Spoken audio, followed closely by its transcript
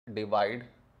divide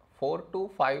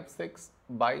 4256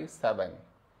 by 7.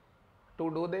 To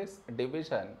do this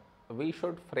division, we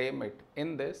should frame it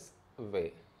in this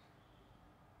way.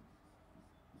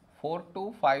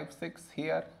 4256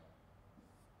 here,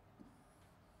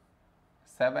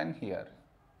 7 here.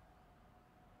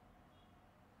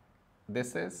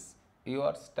 This is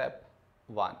your step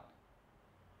 1.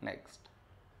 Next,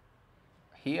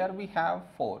 here we have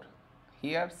 4,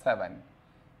 here 7.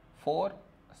 4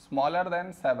 smaller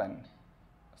than 7,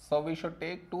 so we should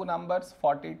take two numbers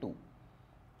 42.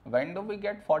 When do we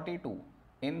get 42?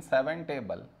 In 7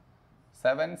 table,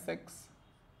 7 6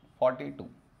 42.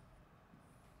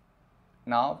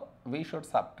 Now we should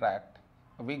subtract,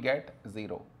 we get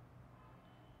 0.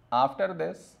 After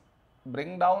this,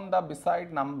 bring down the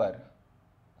beside number,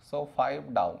 so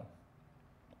 5 down.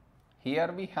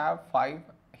 Here we have 5,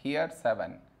 here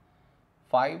 7.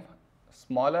 5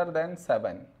 smaller than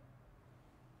 7,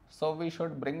 so we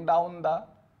should bring down the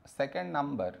second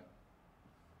number,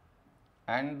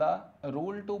 and the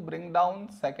rule to bring down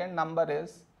second number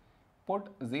is put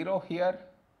 0 here,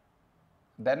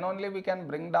 then only we can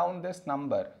bring down this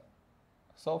number,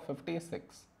 so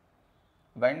 56.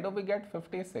 When do we get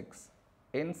 56?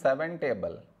 In 7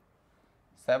 table,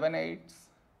 7 8s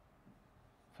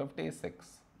 56.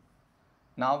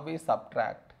 Now we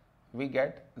subtract, we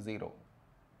get 0.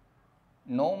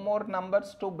 No more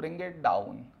numbers to bring it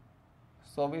down,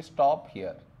 so we stop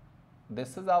here.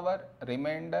 This is our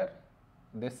remainder,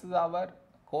 this is our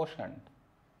quotient.